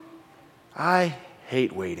I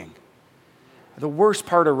hate waiting. The worst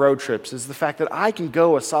part of road trips is the fact that I can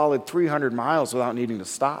go a solid 300 miles without needing to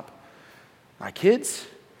stop. My kids,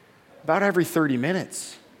 about every 30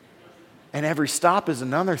 minutes. And every stop is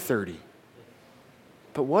another 30.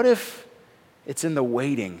 But what if it's in the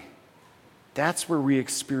waiting? That's where we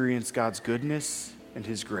experience God's goodness and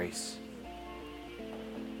His grace.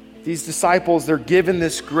 These disciples, they're given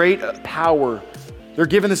this great power. They're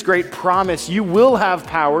given this great promise. You will have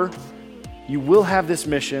power. You will have this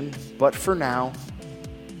mission. But for now,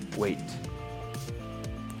 wait.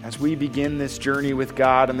 As we begin this journey with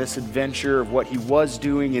God and this adventure of what He was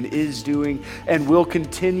doing and is doing and will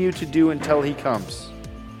continue to do until He comes,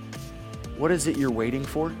 what is it you're waiting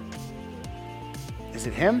for? Is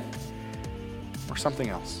it Him or something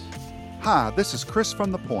else? Hi, this is Chris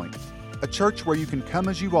from The Point, a church where you can come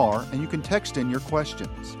as you are and you can text in your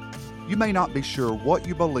questions. You may not be sure what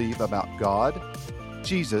you believe about God,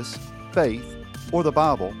 Jesus, faith, or the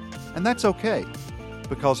Bible, and that's okay,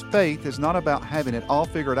 because faith is not about having it all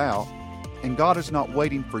figured out, and God is not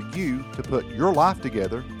waiting for you to put your life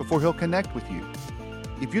together before He'll connect with you.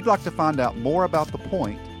 If you'd like to find out more about The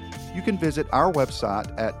Point, you can visit our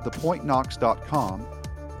website at thepointknox.com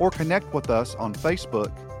or connect with us on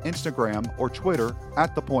Facebook, Instagram, or Twitter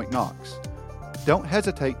at The Point Knox. Don't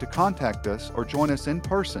hesitate to contact us or join us in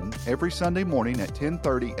person every Sunday morning at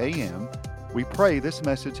 10:30 a.m. We pray this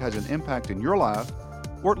message has an impact in your life,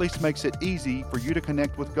 or at least makes it easy for you to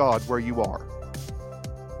connect with God where you are.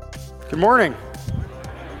 Good morning.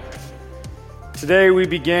 Today we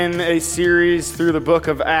begin a series through the book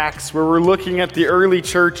of Acts where we're looking at the early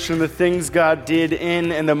church and the things God did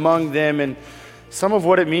in and among them and some of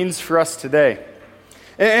what it means for us today.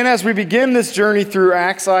 And as we begin this journey through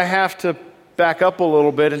Acts, I have to back up a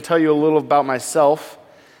little bit and tell you a little about myself.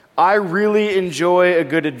 I really enjoy a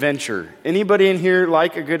good adventure. Anybody in here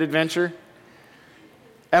like a good adventure?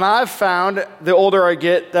 And I've found, the older I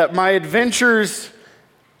get, that my adventures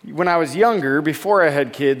when I was younger, before I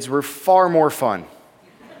had kids, were far more fun.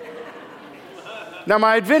 Now,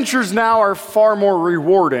 my adventures now are far more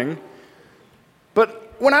rewarding,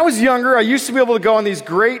 but when I was younger, I used to be able to go on these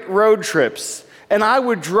great road trips, and I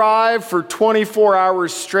would drive for 24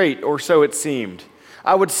 hours straight, or so it seemed.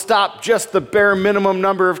 I would stop just the bare minimum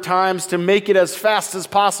number of times to make it as fast as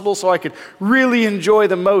possible so I could really enjoy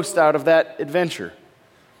the most out of that adventure.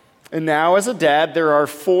 And now, as a dad, there are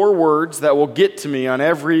 4 words that will get to me on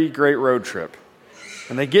every great road trip.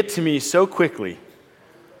 And they get to me so quickly.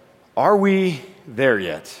 Are we there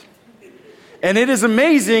yet? And it is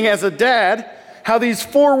amazing as a dad how these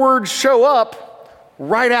 4 words show up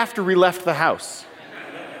right after we left the house.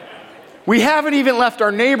 We haven't even left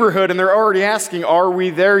our neighborhood and they're already asking, are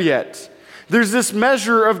we there yet? There's this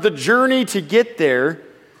measure of the journey to get there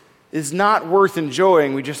is not worth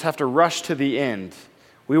enjoying. We just have to rush to the end.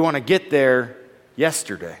 We want to get there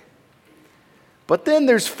yesterday. But then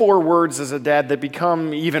there's 4 words as a dad that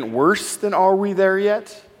become even worse than are we there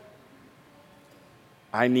yet?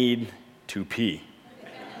 I need to pee.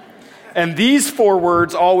 And these 4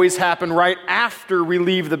 words always happen right after we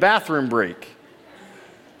leave the bathroom break.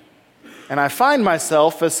 And I find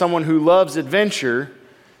myself, as someone who loves adventure,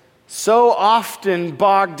 so often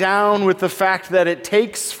bogged down with the fact that it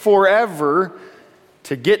takes forever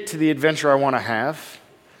to get to the adventure I want to have.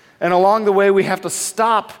 And along the way, we have to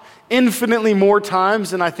stop infinitely more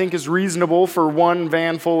times than I think is reasonable for one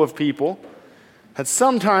van full of people. And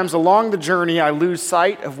sometimes along the journey, I lose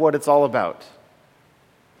sight of what it's all about.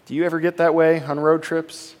 Do you ever get that way on road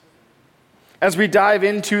trips? As we dive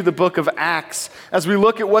into the book of Acts, as we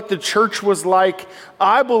look at what the church was like,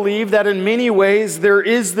 I believe that in many ways there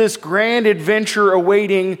is this grand adventure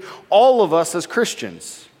awaiting all of us as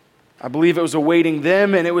Christians. I believe it was awaiting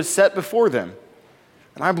them and it was set before them.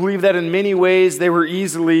 And I believe that in many ways they were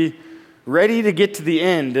easily ready to get to the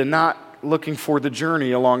end and not looking for the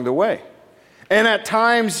journey along the way. And at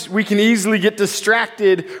times we can easily get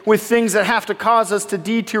distracted with things that have to cause us to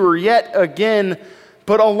detour yet again.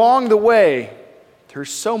 But along the way, there's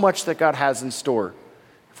so much that God has in store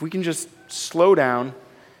if we can just slow down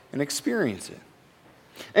and experience it.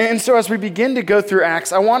 And so as we begin to go through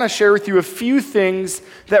Acts, I want to share with you a few things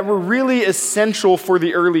that were really essential for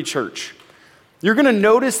the early church. You're going to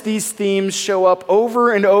notice these themes show up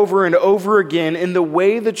over and over and over again in the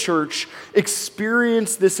way the church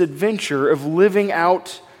experienced this adventure of living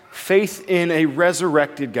out faith in a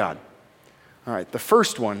resurrected God. All right, the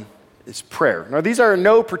first one is prayer. Now, these are in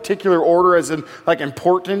no particular order as in like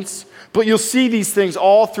importance, but you'll see these things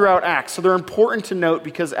all throughout Acts. So they're important to note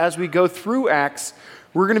because as we go through Acts,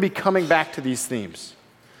 we're going to be coming back to these themes.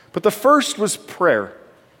 But the first was prayer.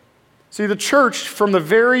 See, the church from the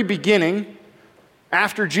very beginning,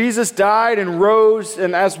 after Jesus died and rose,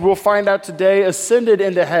 and as we'll find out today, ascended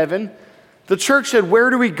into heaven, the church said, where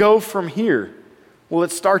do we go from here? Well,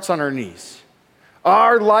 it starts on our knees.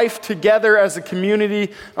 Our life together as a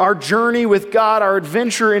community, our journey with God, our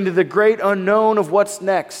adventure into the great unknown of what's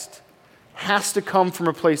next has to come from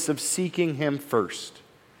a place of seeking Him first.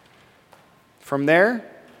 From there,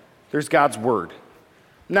 there's God's Word.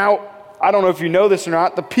 Now, I don't know if you know this or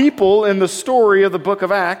not, the people in the story of the book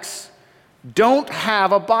of Acts don't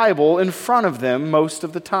have a Bible in front of them most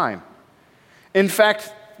of the time. In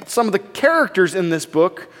fact, some of the characters in this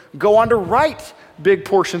book go on to write big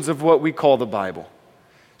portions of what we call the Bible.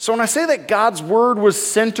 So when I say that God's Word was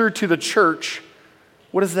centered to the church,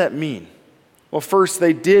 what does that mean? Well, first,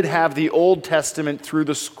 they did have the Old Testament through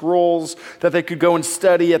the scrolls that they could go and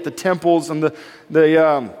study at the temples and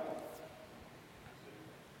the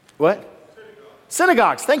what?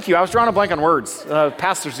 Synagogues. Thank you. I was drawing a blank on words.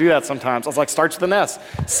 Pastors do that sometimes. I was like, starts with an S.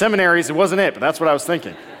 Seminaries, it wasn't it, but that's what I was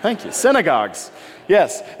thinking. Thank you. Synagogues.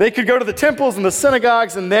 Yes, they could go to the temples and the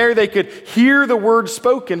synagogues, and there they could hear the word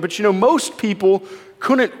spoken. But you know, most people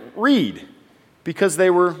couldn't read because they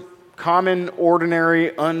were common,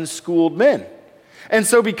 ordinary, unschooled men. And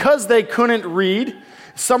so because they couldn't read,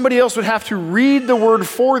 somebody else would have to read the word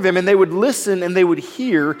for them, and they would listen and they would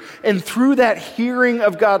hear. And through that hearing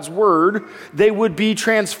of God's word, they would be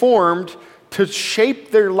transformed to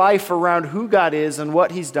shape their life around who God is and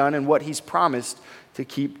what He's done and what He's promised to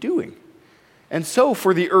keep doing. And so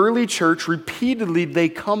for the early church, repeatedly they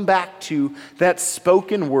come back to that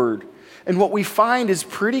spoken word. And what we find is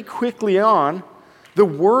pretty quickly on, the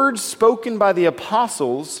words spoken by the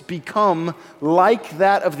apostles become like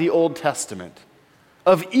that of the Old Testament,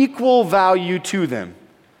 of equal value to them.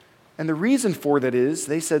 And the reason for that is,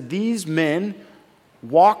 they said these men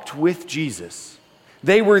walked with Jesus.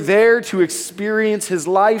 They were there to experience His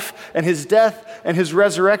life and His death and His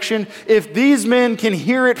resurrection. If these men can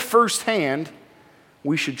hear it firsthand,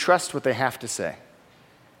 we should trust what they have to say.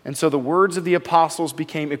 And so the words of the apostles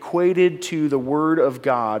became equated to the word of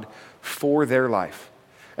God for their life.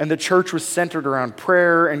 And the church was centered around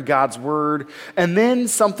prayer and God's word, and then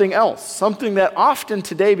something else, something that often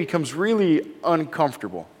today becomes really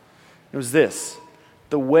uncomfortable. It was this: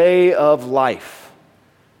 the way of life.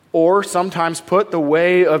 Or sometimes put, the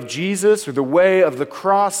way of Jesus or the way of the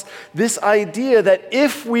cross. This idea that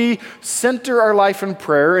if we center our life in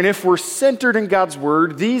prayer and if we're centered in God's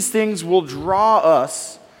word, these things will draw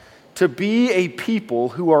us to be a people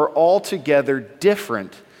who are altogether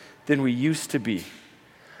different than we used to be.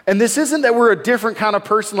 And this isn't that we're a different kind of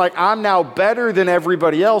person, like I'm now better than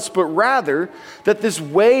everybody else, but rather that this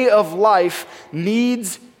way of life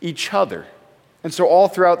needs each other. And so all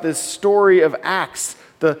throughout this story of Acts,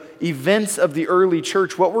 the events of the early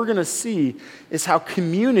church, what we're going to see is how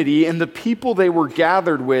community and the people they were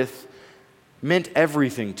gathered with meant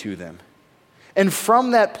everything to them. And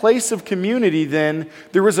from that place of community, then,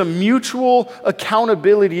 there was a mutual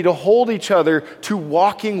accountability to hold each other to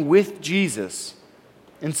walking with Jesus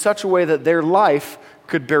in such a way that their life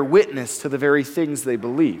could bear witness to the very things they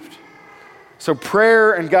believed. So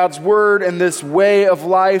prayer and God's word and this way of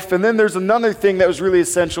life. And then there's another thing that was really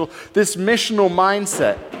essential, this missional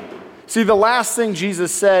mindset. See, the last thing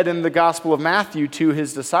Jesus said in the Gospel of Matthew to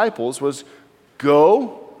His disciples was,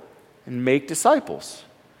 go and make disciples.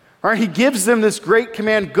 All right, He gives them this great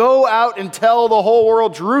command, go out and tell the whole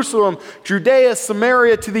world, Jerusalem, Judea,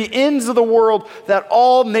 Samaria, to the ends of the world, that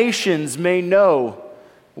all nations may know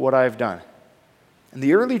what I've done. And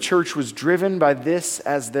the early church was driven by this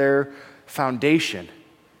as their foundation.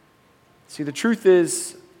 See, the truth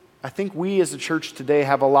is, I think we as a church today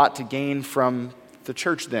have a lot to gain from the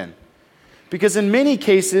church then. Because in many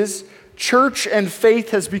cases, church and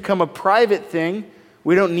faith has become a private thing.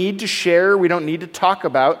 We don't need to share, we don't need to talk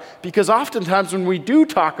about, because oftentimes when we do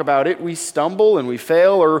talk about it, we stumble and we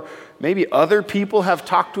fail, or maybe other people have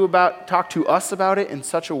talked to us about it in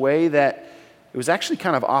such a way that it was actually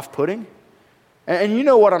kind of off-putting. And you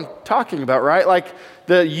know what I'm talking about, right? Like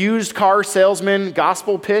the used car salesman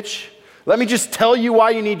gospel pitch. Let me just tell you why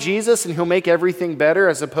you need Jesus and He'll make everything better,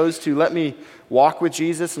 as opposed to let me walk with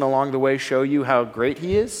Jesus and along the way show you how great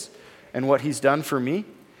He is and what He's done for me.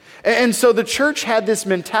 And so the church had this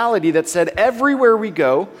mentality that said everywhere we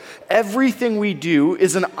go, everything we do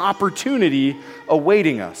is an opportunity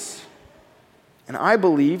awaiting us. And I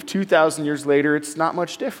believe 2,000 years later, it's not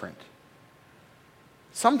much different.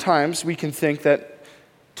 Sometimes we can think that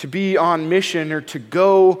to be on mission or to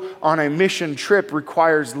go on a mission trip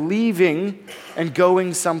requires leaving and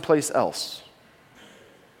going someplace else.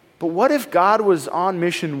 But what if God was on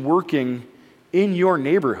mission working in your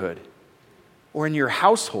neighborhood, or in your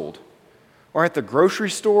household, or at the grocery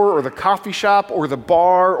store, or the coffee shop, or the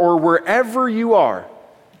bar, or wherever you are?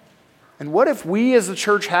 And what if we as a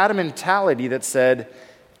church had a mentality that said,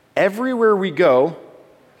 everywhere we go,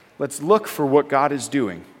 let's look for what God is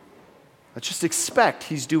doing. Let's just expect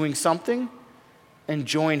He's doing something and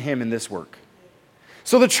join Him in this work.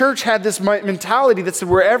 So the church had this mentality that said,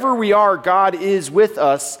 wherever we are, God is with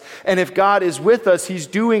us. And if God is with us, He's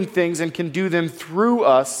doing things and can do them through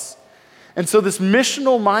us. And so this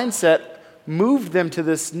missional mindset moved them to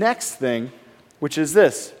this next thing, which is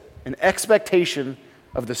this, an expectation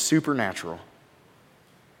of the supernatural.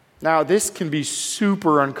 Now, this can be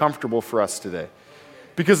super uncomfortable for us today.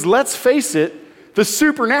 Because let's face it, the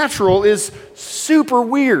supernatural is super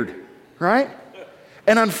weird, right?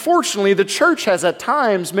 And unfortunately, the church has at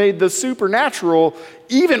times made the supernatural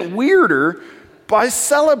even weirder by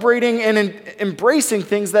celebrating and embracing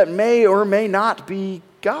things that may or may not be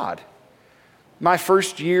God. My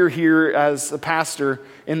first year here as a pastor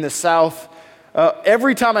in the South,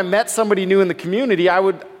 every time I met somebody new in the community,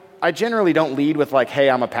 I generally don't lead with like, hey,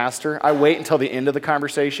 I'm a pastor. I wait until the end of the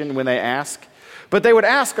conversation when they ask. But they would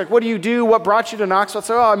ask, like, what do you do? What brought you to Knoxville? I'd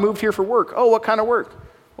say, I moved here for work. Oh, what kind of work?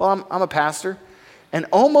 Well, I'm a pastor. And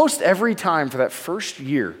almost every time for that first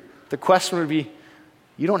year, the question would be,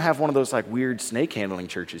 you don't have one of those like weird snake handling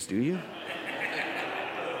churches, do you?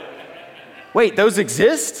 Wait, those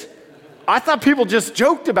exist? I thought people just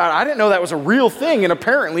joked about it. I didn't know that was a real thing, and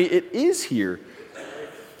apparently it is here.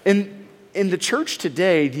 In the church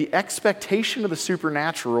today, the expectation of the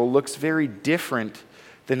supernatural looks very different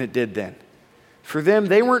than it did then. For them,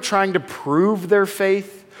 they weren't trying to prove their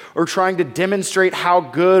faith or trying to demonstrate how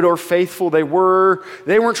good or faithful they were.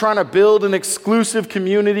 They weren't trying to build an exclusive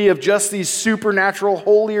community of just these supernatural,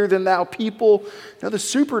 holier-than-thou people. No, the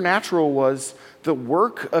supernatural was the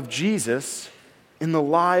work of Jesus in the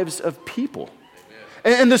lives of people.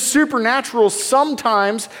 And the supernatural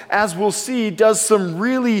sometimes, as we'll see, does some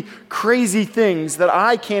really crazy things that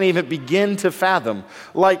I can't even begin to fathom,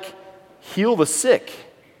 like heal the sick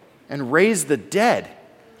and raise the dead.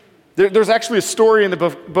 There's actually a story in the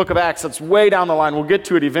book of Acts that's way down the line. We'll get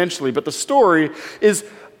to it eventually. But the story is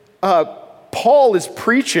Paul is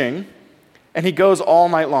preaching, and he goes all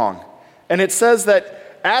night long. And it says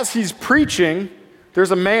that as he's preaching,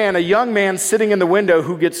 there's a young man sitting in the window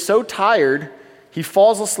who gets so tired, he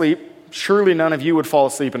falls asleep. Surely none of you would fall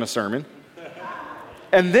asleep in a sermon.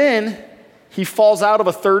 And then he falls out of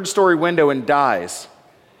a third-story window and dies.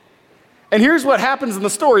 And here's what happens in the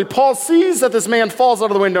story. Paul sees that this man falls out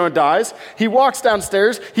of the window and dies. He walks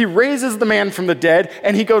downstairs, he raises the man from the dead,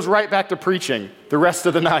 and he goes right back to preaching the rest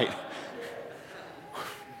of the night.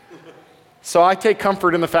 So I take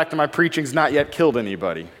comfort in the fact that my preaching's not yet killed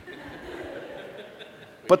anybody.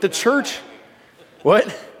 But the church,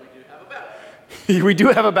 what? We do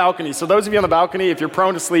have a balcony. So those of you on the balcony, if you're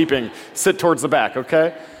prone to sleeping, sit towards the back,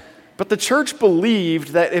 okay? But the church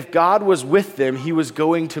believed that if God was with them, He was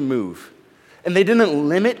going to move. And they didn't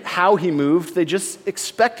limit how He moved, they just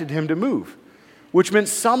expected Him to move, which meant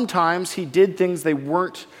sometimes He did things they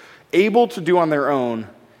weren't able to do on their own,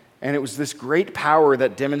 and it was this great power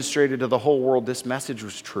that demonstrated to the whole world this message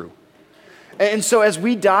was true. And so as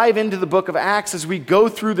we dive into the book of Acts, as we go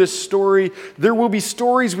through this story, there will be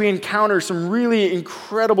stories we encounter, some really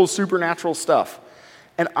incredible supernatural stuff.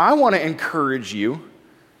 And I want to encourage you,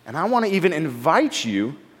 and I want to even invite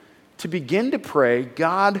you to begin to pray,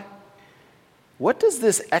 God, what does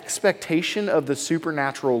this expectation of the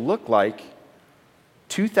supernatural look like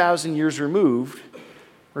 2,000 years removed,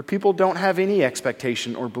 where people don't have any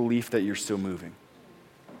expectation or belief that you're still moving?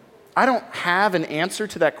 I don't have an answer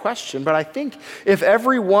to that question, but I think if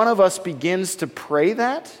every one of us begins to pray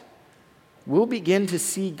that, we'll begin to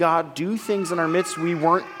see God do things in our midst we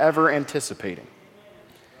weren't ever anticipating.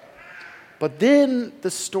 But then the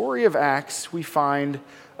story of Acts, we find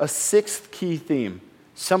a sixth key theme,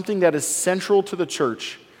 something that is central to the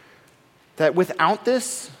church, that without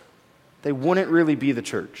this, they wouldn't really be the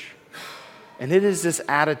church. And it is this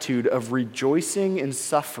attitude of rejoicing in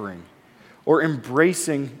suffering or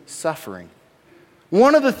embracing suffering.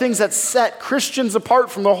 One of the things that set Christians apart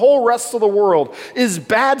from the whole rest of the world is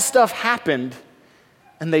bad stuff happened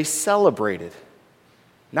and they celebrated.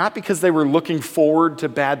 Not because they were looking forward to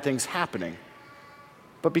bad things happening,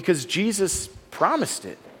 but because Jesus promised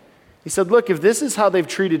it. He said, look, if this is how they've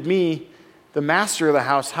treated me, the master of the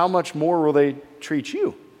house, how much more will they treat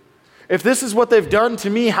you? If this is what they've done to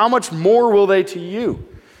me, how much more will they to you?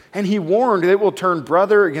 And he warned it will turn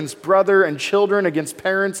brother against brother and children against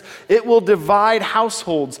parents. It will divide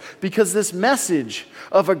households because this message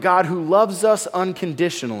of a God who loves us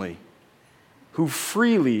unconditionally, who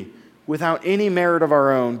freely without any merit of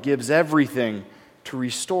our own, gives everything to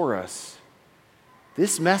restore us.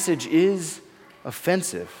 This message is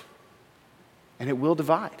offensive, and it will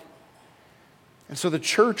divide. And so the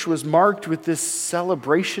church was marked with this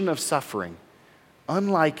celebration of suffering,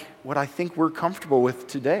 unlike what I think we're comfortable with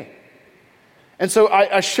today. And so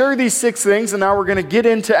I share these 6 things, and now we're going to get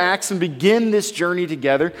into Acts and begin this journey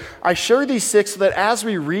together. I share these 6 so that as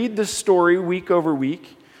we read the story week over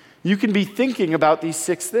week, you can be thinking about these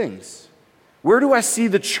 6 things. Where do I see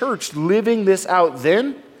the church living this out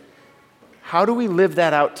then? How do we live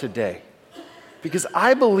that out today? Because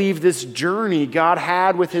I believe this journey God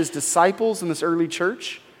had with his disciples in this early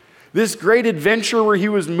church, this great adventure where he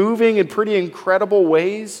was moving in pretty incredible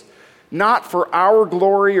ways, not for our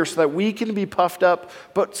glory or so that we can be puffed up,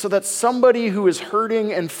 but so that somebody who is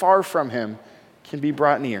hurting and far from him can be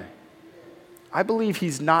brought near. I believe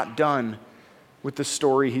he's not done with the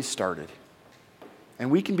story he started. And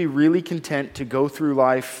we can be really content to go through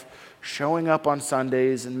life showing up on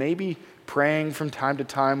Sundays and maybe praying from time to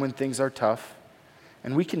time when things are tough.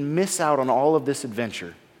 And we can miss out on all of this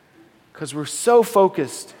adventure because we're so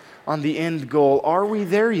focused on the end goal. Are we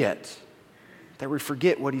there yet? That we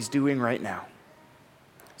forget what he's doing right now.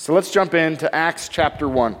 So let's jump into Acts chapter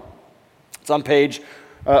 1. It's on page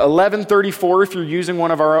 1134 if you're using one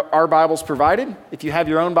of our Bibles provided. If you have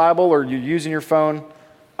your own Bible or you're using your phone,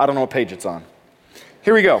 I don't know what page it's on.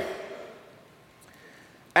 Here we go.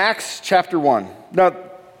 Acts chapter 1. Now,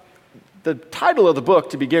 the title of the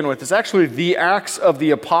book to begin with is actually The Acts of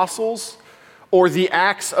the Apostles or The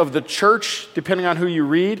Acts of the Church, depending on who you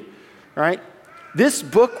read, right? This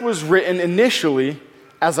book was written initially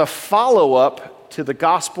as a follow-up to the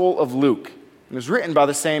Gospel of Luke. It was written by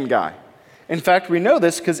the same guy. In fact, we know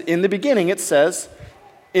this because in the beginning it says,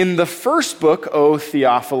 "In the first book, O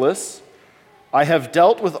Theophilus, I have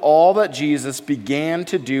dealt with all that Jesus began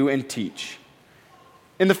to do and teach."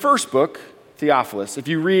 In the first book, Theophilus, if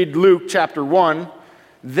you read Luke chapter 1,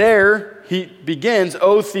 there he begins,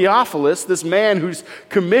 "O Theophilus," this man who's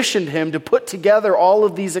commissioned him to put together all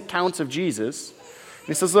of these accounts of Jesus. And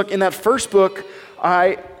he says, look, in that first book,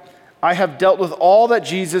 I have dealt with all that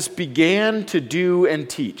Jesus began to do and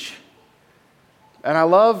teach. And I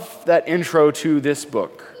love that intro to this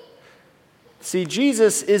book. See,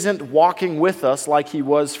 Jesus isn't walking with us like he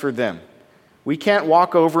was for them. We can't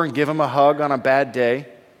walk over and give him a hug on a bad day.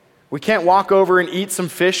 We can't walk over and eat some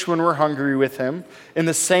fish when we're hungry with him in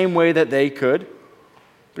the same way that they could.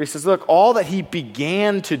 But he says, look, all that he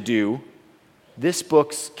began to do, this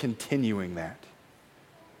book's continuing that.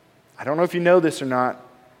 I don't know if you know this or not,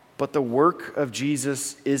 but the work of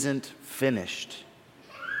Jesus isn't finished.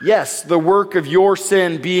 Yes, the work of your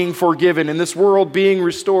sin being forgiven and this world being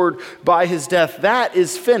restored by his death, that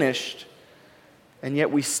is finished. And yet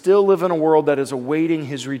we still live in a world that is awaiting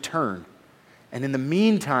his return. And in the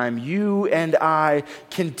meantime, you and I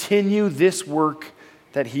continue this work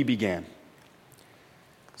that he began.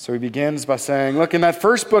 So he begins by saying, look, in that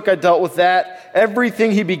first book I dealt with that,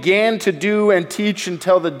 everything he began to do and teach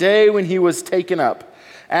until the day when he was taken up,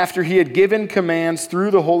 after he had given commands through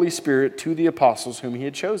the Holy Spirit to the apostles whom he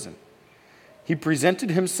had chosen. He presented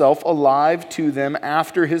himself alive to them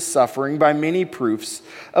after his suffering by many proofs,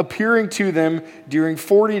 appearing to them during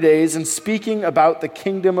 40 days and speaking about the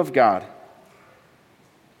kingdom of God.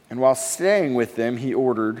 And while staying with them, he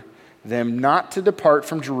ordered them not to depart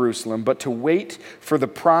from Jerusalem, but to wait for the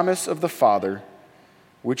promise of the Father,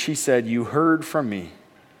 which he said, "You heard from me.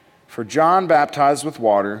 For John baptized with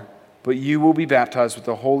water, but you will be baptized with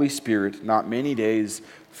the Holy Spirit not many days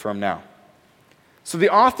from now." So the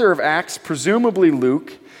author of Acts, presumably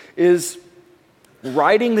Luke, is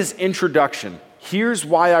writing this introduction. Here's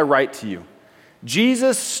why I write to you.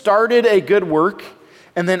 Jesus started a good work,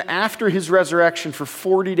 and then after his resurrection for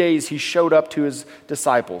 40 days, he showed up to his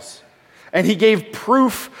disciples. And he gave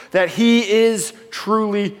proof that he is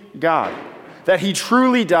truly God, that he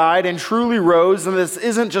truly died and truly rose, and this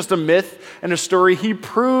isn't just a myth and a story. He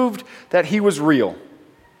proved that he was real.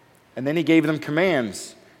 And then he gave them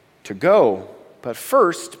commands to go, but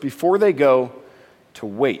first, before they go, to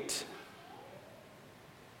wait.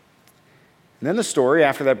 And then the story,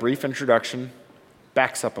 after that brief introduction,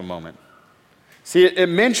 backs up a moment. See, it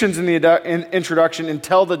mentions in the introduction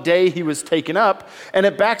until the day he was taken up, and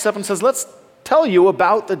it backs up and says, let's tell you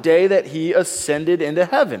about the day that he ascended into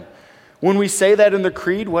heaven. When we say that in the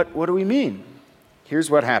creed, what do we mean? Here's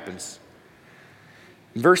what happens.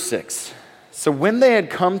 Verse 6, so when they had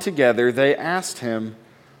come together, they asked him,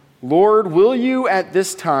 "Lord, will you at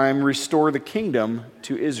this time restore the kingdom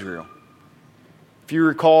to Israel?" If If you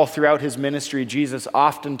recall, throughout his ministry, Jesus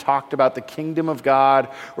often talked about the kingdom of God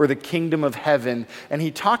or the kingdom of heaven. And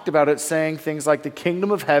he talked about it saying things like the kingdom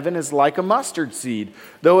of heaven is like a mustard seed.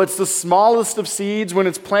 Though it's the smallest of seeds, when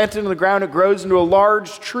it's planted in the ground, it grows into a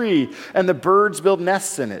large tree, and the birds build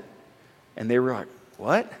nests in it. And they were like,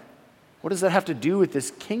 what? What does that have to do with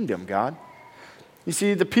this kingdom, God? You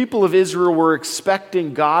see, the people of Israel were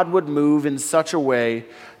expecting God would move in such a way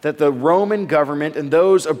that the Roman government and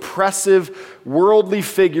those oppressive worldly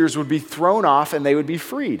figures would be thrown off and they would be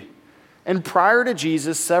freed. And prior to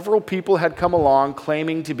Jesus, several people had come along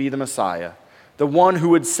claiming to be the Messiah, the one who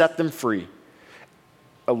would set them free.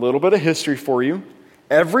 A little bit of history for you.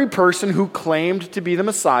 Every person who claimed to be the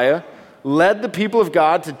Messiah led the people of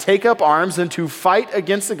God to take up arms and to fight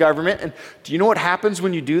against the government. And do you know what happens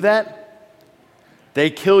when you do that? They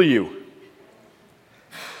kill you.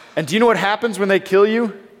 And do you know what happens when they kill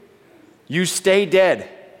you? You stay dead.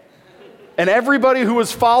 And everybody who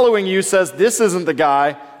was following you says, this isn't the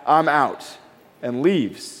guy, I'm out, and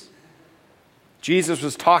leaves. Jesus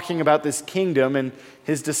was talking about this kingdom, and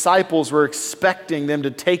his disciples were expecting them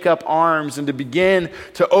to take up arms and to begin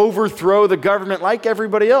to overthrow the government like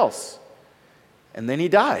everybody else. And then he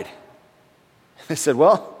died. They said,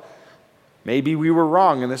 well, maybe we were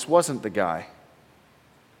wrong and this wasn't the guy.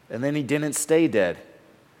 And then he didn't stay dead.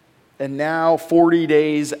 And now, 40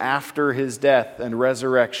 days after his death and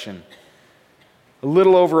resurrection, a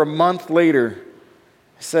little over a month later,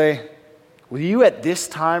 say, will you at this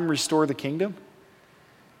time restore the kingdom?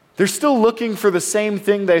 They're still looking for the same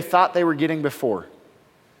thing they thought they were getting before.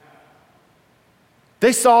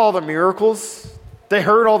 They saw all the miracles. They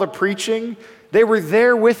heard all the preaching. They were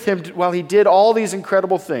there with him while he did all these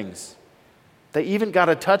incredible things. They even got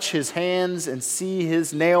to touch his hands and see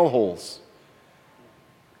his nail holes.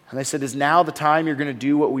 And they said, is now the time you're going to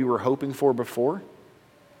do what we were hoping for before?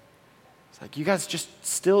 It's like, you guys just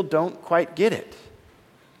still don't quite get it.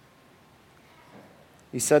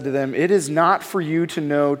 He said to them, it is not for you to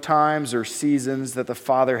know times or seasons that the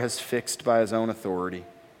Father has fixed by his own authority.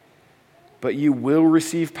 But you will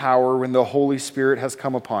receive power when the Holy Spirit has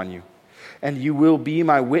come upon you. And you will be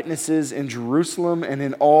my witnesses in Jerusalem and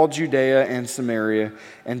in all Judea and Samaria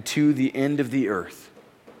and to the end of the earth.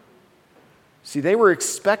 See, they were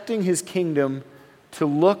expecting his kingdom to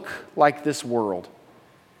look like this world.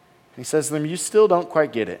 He says to them, you still don't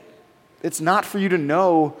quite get it. It's not for you to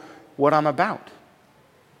know what I'm about.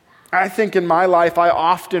 I think in my life, I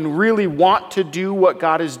often really want to do what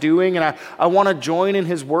God is doing, and I want to join in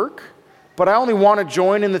his work, but I only want to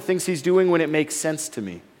join in the things he's doing when it makes sense to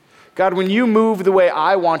me. God, when you move the way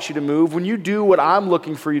I want you to move, when you do what I'm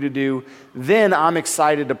looking for you to do, then I'm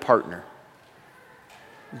excited to partner.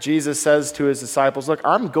 Jesus says to his disciples, look,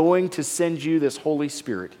 I'm going to send you this Holy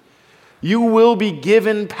Spirit. You will be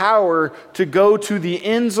given power to go to the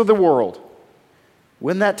ends of the world.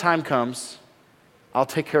 When that time comes, I'll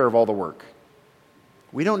take care of all the work.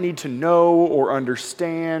 We don't need to know or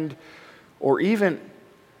understand or even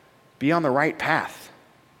be on the right path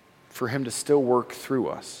for him to still work through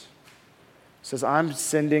us. He says, I'm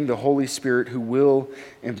sending the Holy Spirit who will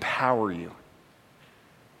empower you.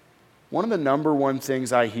 One of the number one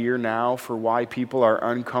things I hear now for why people are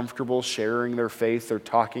uncomfortable sharing their faith or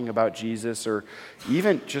talking about Jesus or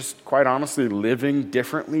even just quite honestly living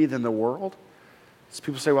differently than the world is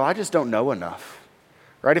people say, well, I just don't know enough.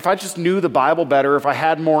 Right? If I just knew the Bible better, if I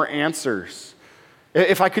had more answers,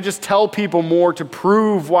 if I could just tell people more to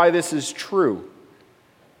prove why this is true.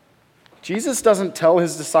 Jesus doesn't tell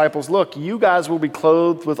his disciples, look, you guys will be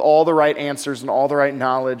clothed with all the right answers and all the right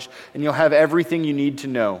knowledge, and you'll have everything you need to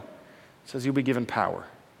know. He says you'll be given power.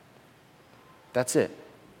 That's it.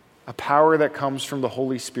 A power that comes from the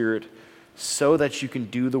Holy Spirit so that you can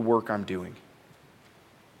do the work I'm doing.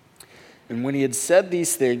 And when he had said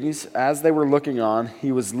these things, as they were looking on,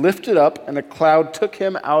 he was lifted up, and a cloud took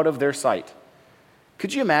him out of their sight.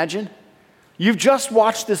 Could you imagine? You've just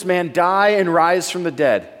watched this man die and rise from the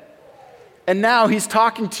dead. And now he's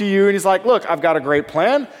talking to you and he's like, look, I've got a great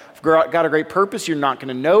plan. I've got a great purpose. You're not going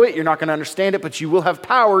to know it. You're not going to understand it, but you will have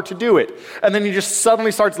power to do it. And then he just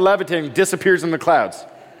suddenly starts levitating, disappears in the clouds.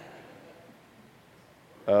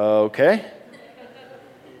 Okay.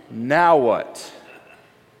 Now what?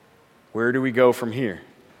 Where do we go from here?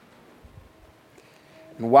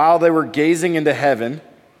 And while they were gazing into heaven,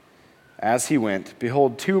 as he went,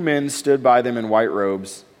 behold, two men stood by them in white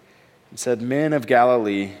robes and said, men of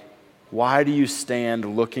Galilee, why do you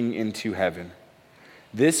stand looking into heaven?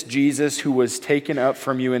 This Jesus who was taken up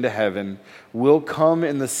from you into heaven will come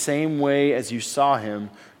in the same way as you saw him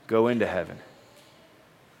go into heaven.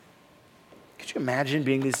 Could you imagine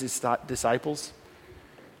being these disciples?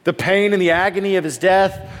 The pain and the agony of his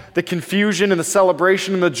death, the confusion and the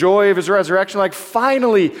celebration and the joy of his resurrection. Like,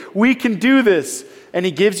 finally, we can do this. And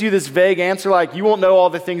he gives you this vague answer like, you won't know all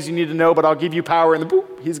the things you need to know, but I'll give you power. And then,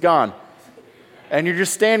 boop, he's gone. And you're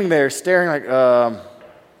just standing there staring like,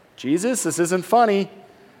 Jesus, this isn't funny.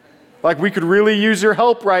 Like, we could really use your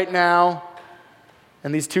help right now.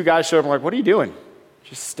 And these two guys show up and like, what are you doing?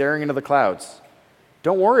 Just staring into the clouds.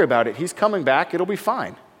 Don't worry about it. He's coming back. It'll be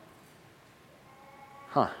fine.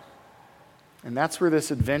 Huh. And that's where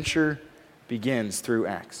this adventure begins through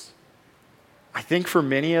Acts. I think for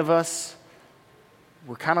many of us,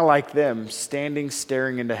 we're kind of like them, standing,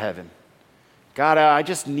 staring into heaven. God, I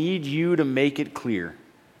just need you to make it clear.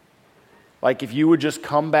 Like if you would just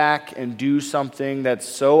come back and do something that's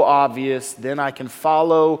so obvious, then I can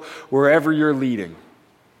follow wherever you're leading.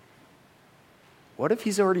 What if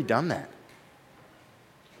he's already done that?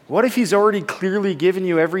 What if he's already clearly given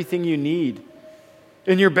you everything you need?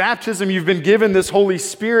 In your baptism, you've been given this Holy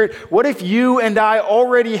Spirit. What if you and I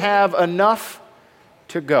already have enough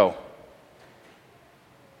to go?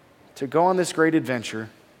 To go on this great adventure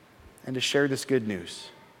and to share this good news.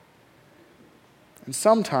 And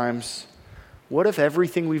sometimes, what if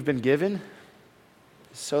everything we've been given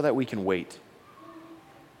is so that we can wait?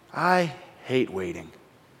 I hate waiting.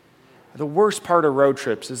 The worst part of road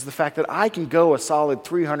trips is the fact that I can go a solid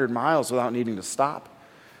 300 miles without needing to stop.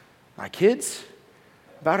 My kids,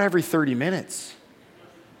 about every 30 minutes.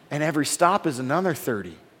 And every stop is another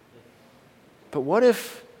 30. But what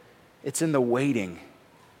if it's in the waiting?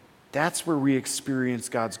 That's where we experience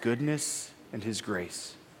God's goodness and his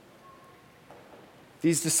grace.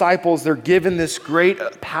 These disciples, they're given this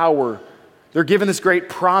great power. They're given this great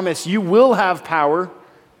promise. You will have power.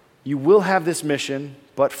 You will have this mission.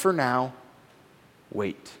 But for now,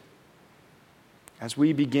 wait. As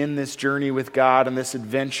we begin this journey with God and this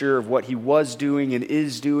adventure of what he was doing and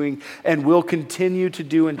is doing and will continue to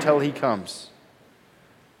do until he comes,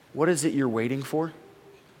 what is it you're waiting for?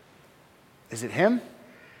 Is it him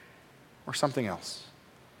or something else?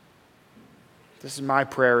 This is my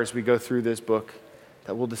prayer as we go through this book,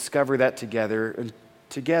 that we'll discover that together and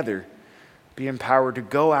together be empowered to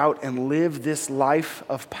go out and live this life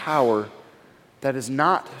of power that is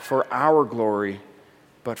not for our glory,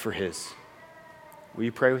 but for his. Will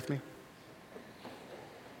you pray with me?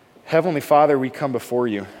 Heavenly Father, we come before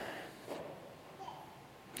you.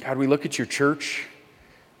 God, we look at your church.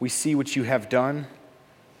 We see what you have done.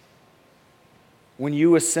 When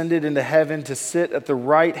you ascended into heaven to sit at the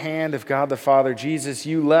right hand of God the Father, Jesus,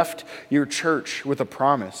 you left your church with a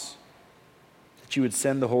promise that you would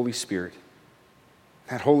send the Holy Spirit.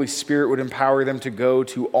 That Holy Spirit would empower them to go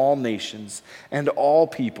to all nations and all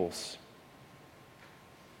peoples.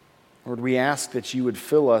 Lord, we ask that you would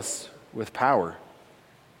fill us with power,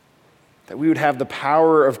 that we would have the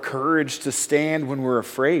power of courage to stand when we're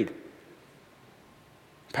afraid,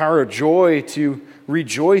 power of joy to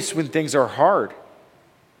rejoice when things are hard,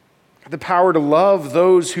 the power to love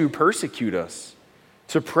those who persecute us,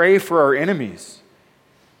 to pray for our enemies.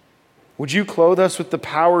 Would you clothe us with the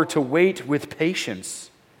power to wait with patience,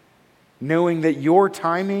 knowing that your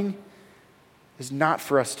timing is not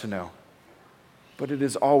for us to know, but it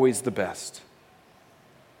is always the best.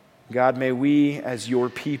 God, may we as your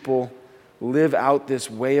people live out this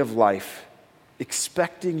way of life,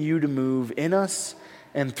 expecting you to move in us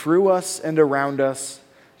and through us and around us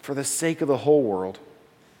for the sake of the whole world.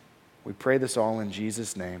 We pray this all in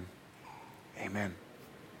Jesus' name. Amen.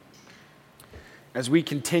 As we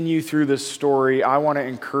continue through this story, I want to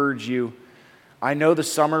encourage you. I know the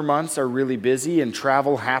summer months are really busy and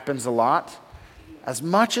travel happens a lot. As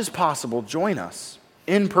much as possible, join us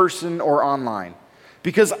in person or online.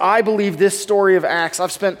 Because I believe this story of Acts,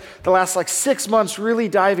 I've spent the last 6 months really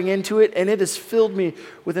diving into it, and it has filled me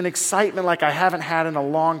with an excitement like I haven't had in a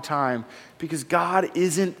long time, because God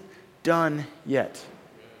isn't done yet.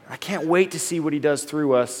 I can't wait to see what he does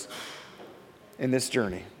through us in this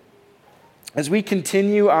journey. As we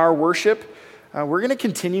continue our worship, we're going to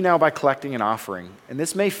continue now by collecting an offering. And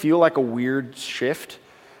this may feel like a weird shift,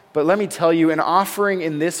 but let me tell you, an offering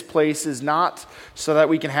in this place is not so that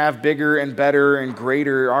we can have bigger and better and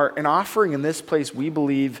greater. An offering in this place, we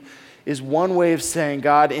believe, is one way of saying,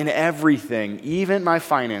 God, in everything, even my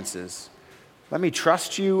finances, let me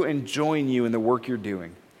trust you and join you in the work you're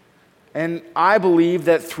doing. And I believe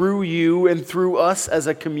that through you and through us as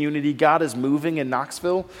a community, God is moving in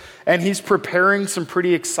Knoxville, and he's preparing some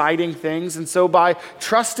pretty exciting things. And so by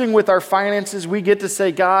trusting with our finances, we get to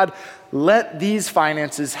say, God, let these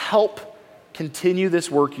finances help continue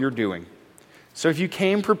this work you're doing. So if you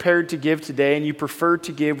came prepared to give today and you prefer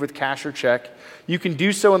to give with cash or check, you can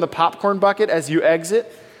do so in the popcorn bucket as you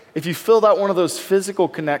exit. If you filled out one of those physical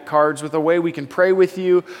connect cards with a way we can pray with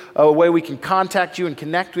you, a way we can contact you and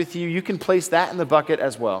connect with you, you can place that in the bucket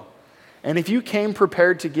as well. And if you came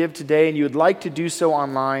prepared to give today and you would like to do so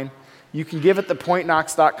online, you can give at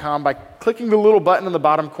thepointknox.com by clicking the little button in the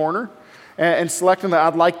bottom corner and selecting the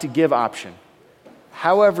I'd like to give option.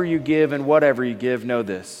 However you give and whatever you give, know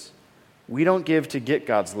this. We don't give to get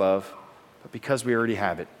God's love, but because we already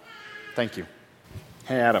have it. Thank you.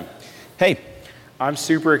 Hey, Adam. Hey. I'm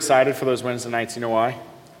super excited for those Wednesday nights. You know why?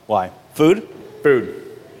 Why? Food?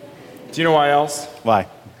 Food. Do you know why else? Why?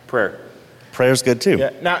 Prayer. Prayer's good too.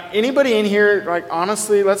 Yeah. Now, anybody in here,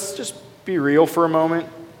 honestly, let's just be real for a moment.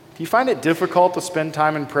 Do you find it difficult to spend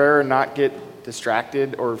time in prayer and not get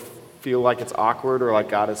distracted or feel like it's awkward or like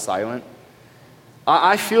God is silent?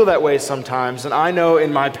 I feel that way sometimes, and I know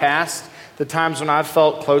in my past, the times when I've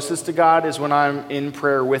felt closest to God is when I'm in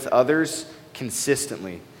prayer with others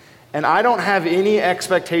consistently. And I don't have any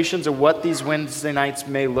expectations of what these Wednesday nights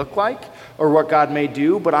may look like or what God may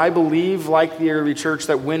do, but I believe, like the early church,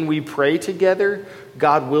 that when we pray together,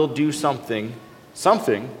 God will do something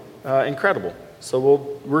incredible. So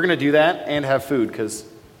we're going to do that and have food because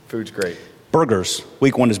food's great. Burgers.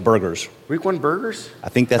 Week 1 is burgers. Week 1 burgers? I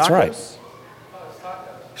think that's tacos? right.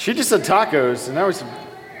 She just said tacos, and that was...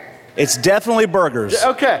 It's definitely burgers.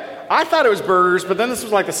 Okay. I thought it was burgers, but then this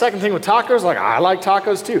was like the second thing with tacos. I like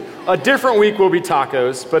tacos too. A different week will be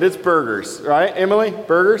tacos, but it's burgers, right? Emily,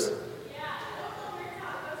 burgers?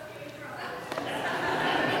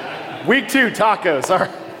 Week 2, tacos. All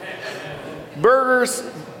right. Burgers.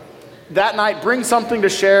 That night, bring something to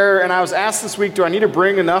share. And I was asked this week, do I need to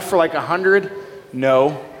bring enough for 100?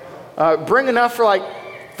 No. Bring enough for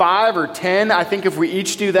 5 or 10. I think if we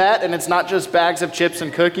each do that, and it's not just bags of chips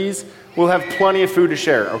and cookies, we'll have plenty of food to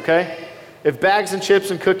share, okay? If bags and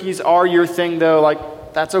chips and cookies are your thing, though,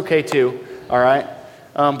 that's okay too, all right?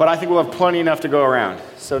 But I think we'll have plenty enough to go around.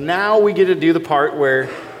 So now we get to do the part where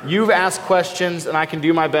you've asked questions, and I can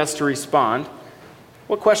do my best to respond.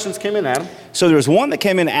 What questions came in, Adam? So there was one that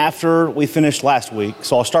came in after we finished last week,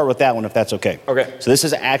 so I'll start with that one if that's okay. Okay. So this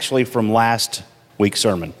is actually from last week's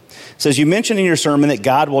sermon. It says, you mentioned in your sermon that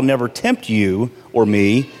God will never tempt you or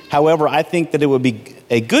me. However, I think that it would be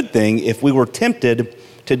a good thing if we were tempted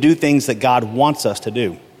to do things that God wants us to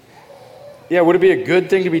do. Yeah, would it be a good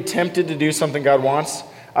thing to be tempted to do something God wants?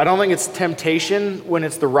 I don't think it's temptation when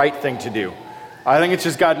it's the right thing to do. I think it's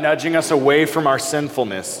just God nudging us away from our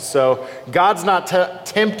sinfulness. So God's not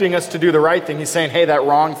tempting us to do the right thing. He's saying, hey, that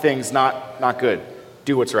wrong thing's not good.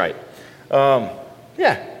 Do what's right.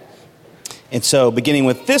 Yeah. And so beginning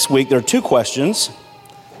with this week, there are 2 questions.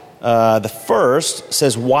 The first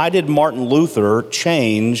says, why did Martin Luther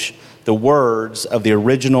change the words of the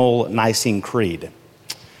original Nicene Creed?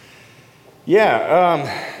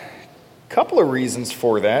 Yeah, couple of reasons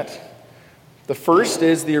for that. The first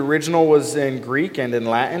is the original was in Greek and in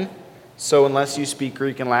Latin. So unless you speak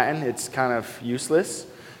Greek and Latin, it's kind of useless.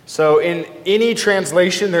 So in any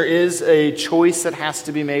translation, there is a choice that has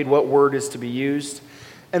to be made what word is to be used.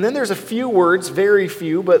 And then there's a few words, very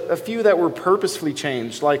few, but a few that were purposefully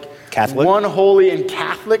changed. Like Catholic? One Holy and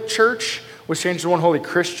Catholic Church was changed to One Holy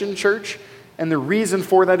Christian Church. And the reason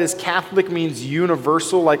for that is Catholic means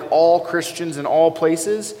universal, like all Christians in all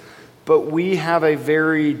places. But we have a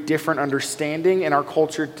very different understanding in our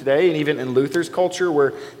culture today, and even in Luther's culture,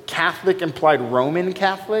 where Catholic implied Roman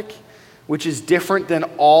Catholic, which is different than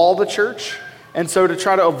all the church. And so to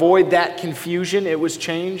try to avoid that confusion, it was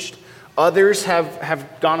changed. Others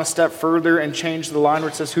have gone a step further and changed the line where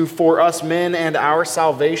it says, who for us men and our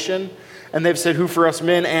salvation. And they've said, who for us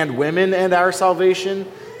men and women and our salvation.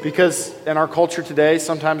 Because in our culture today,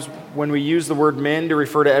 sometimes when we use the word men to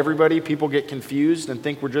refer to everybody, people get confused and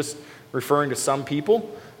think we're just referring to some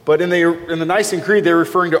people. But in the Nicene Creed, they're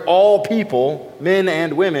referring to all people, men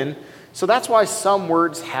and women. So that's why some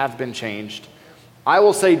words have been changed. I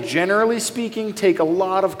will say, generally speaking, take a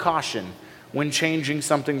lot of caution when changing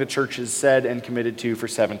something the church has said and committed to for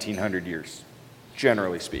 1,700 years,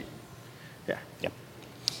 generally speaking. Yeah.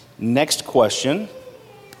 Next question.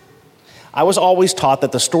 I was always taught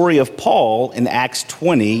that the story of Paul in Acts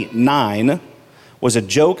 29 was a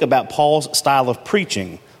joke about Paul's style of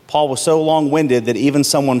preaching. Paul was so long-winded that even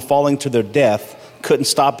someone falling to their death couldn't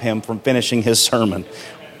stop him from finishing his sermon.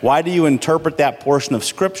 Why do you interpret that portion of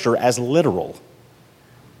Scripture as literal?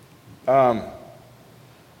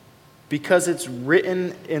 Because it's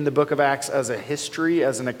written in the book of Acts as a history,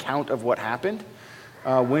 as an account of what happened.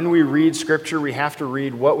 When we read Scripture, we have to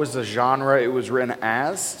read what was the genre it was written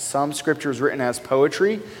as. Some Scripture is written as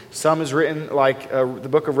poetry. Some is written like the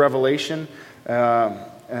book of Revelation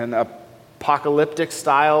and apocalyptic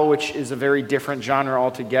style, which is a very different genre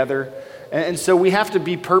altogether. And so we have to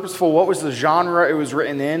be purposeful. What was the genre it was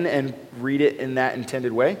written in, and read it in that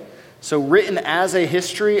intended way? So written as a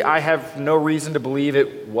history, I have no reason to believe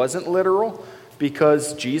it wasn't literal,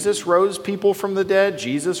 because Jesus rose people from the dead.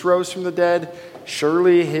 Jesus rose from the dead.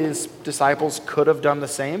 Surely his disciples could have done the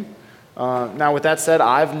same. Now, with that said,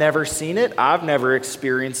 I've never seen it. I've never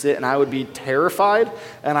experienced it, and I would be terrified.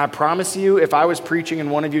 And I promise you, if I was preaching and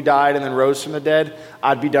one of you died and then rose from the dead,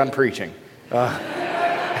 I'd be done preaching.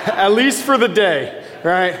 At least for the day,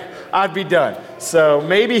 right? I'd be done. So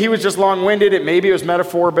maybe he was just long-winded. Maybe it was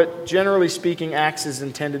metaphor, but generally speaking, Acts is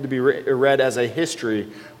intended to be read as a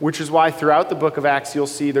history, which is why throughout the book of Acts, you'll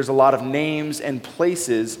see there's a lot of names and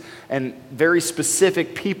places and very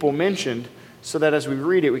specific people mentioned, so that as we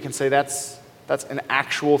read it, we can say that's an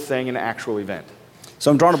actual thing, an actual event. So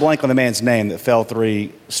I'm drawing a blank on the man's name that fell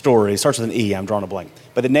 3 stories. It starts with an E, I'm drawing a blank.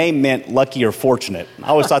 But the name meant lucky or fortunate. I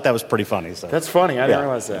always thought that was pretty funny. So. That's funny. I didn't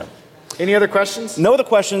realize that. Any other questions? No other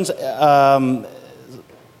questions. No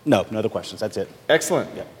other questions. That's it. Excellent.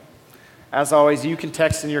 Yeah. As always, you can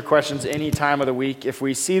text in your questions any time of the week. If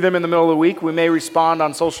we see them in the middle of the week, we may respond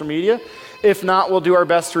on social media. If not, we'll do our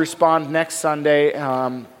best to respond next Sunday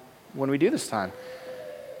when we do this time.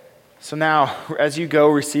 So now, as you go,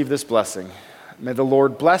 receive this blessing. May the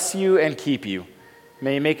Lord bless you and keep you.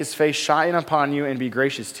 May he make his face shine upon you and be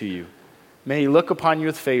gracious to you. May he look upon you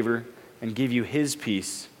with favor and give you his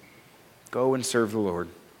peace. Go and serve the Lord.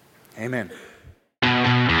 Amen.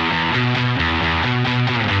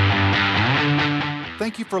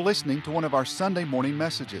 Thank you for listening to one of our Sunday morning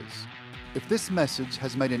messages. If this message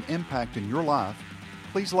has made an impact in your life,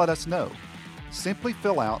 please let us know. Simply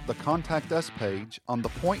fill out the Contact Us page on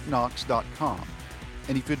thepointknox.com.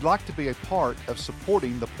 And if you'd like to be a part of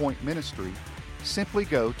supporting the Point Ministry, simply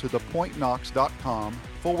go to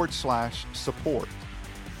thepointknox.com/support.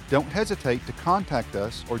 Don't hesitate to contact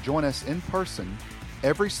us or join us in person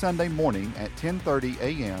every Sunday morning at 10:30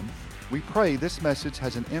 a.m. We pray this message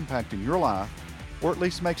has an impact in your life, or at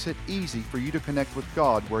least makes it easy for you to connect with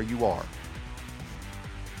God where you are.